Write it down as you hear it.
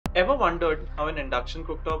Ever wondered how an induction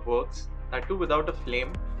cooktop works, that too without a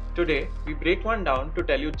flame? Today, we break one down to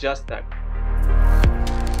tell you just that.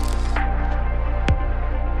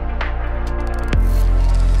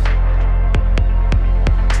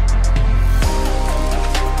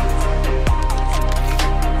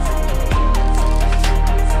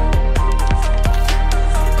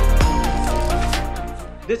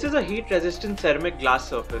 This is a heat-resistant ceramic glass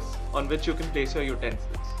surface on which you can place your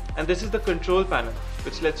utensils. And this is the control panel,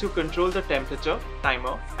 which lets you control the temperature,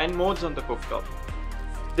 timer, and modes on the cooktop.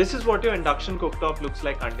 This is what your induction cooktop looks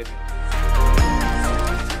like underneath.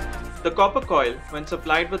 The copper coil, when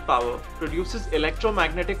supplied with power, produces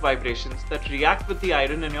electromagnetic vibrations that react with the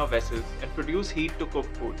iron in your vessels and produce heat to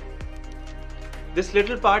cook food. This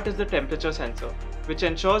little part is the temperature sensor, which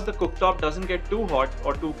ensures the cooktop doesn't get too hot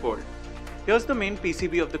or too cold. Here's the main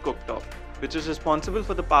PCB of the cooktop, which is responsible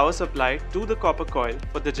for the power supply to the copper coil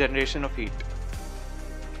for the generation of heat.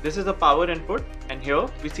 This is the power input, and here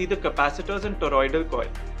we see the capacitors and toroidal coil.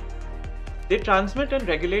 They transmit and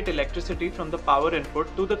regulate electricity from the power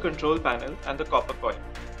input to the control panel and the copper coil.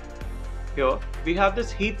 Here we have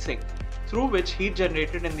this heat sink, through which heat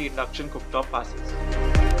generated in the induction cooktop passes.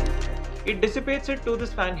 It dissipates it to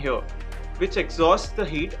this fan here, which exhausts the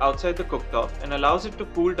heat outside the cooktop and allows it to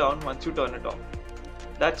cool down once you turn it off.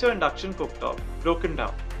 That's your induction cooktop, broken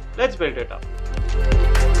down. Let's build it up.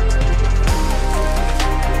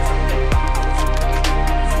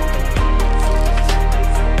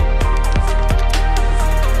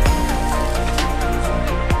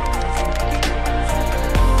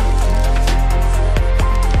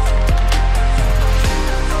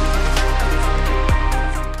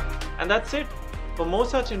 And that's it. For more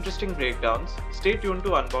such interesting breakdowns, stay tuned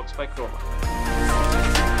to Unboxed by Croma.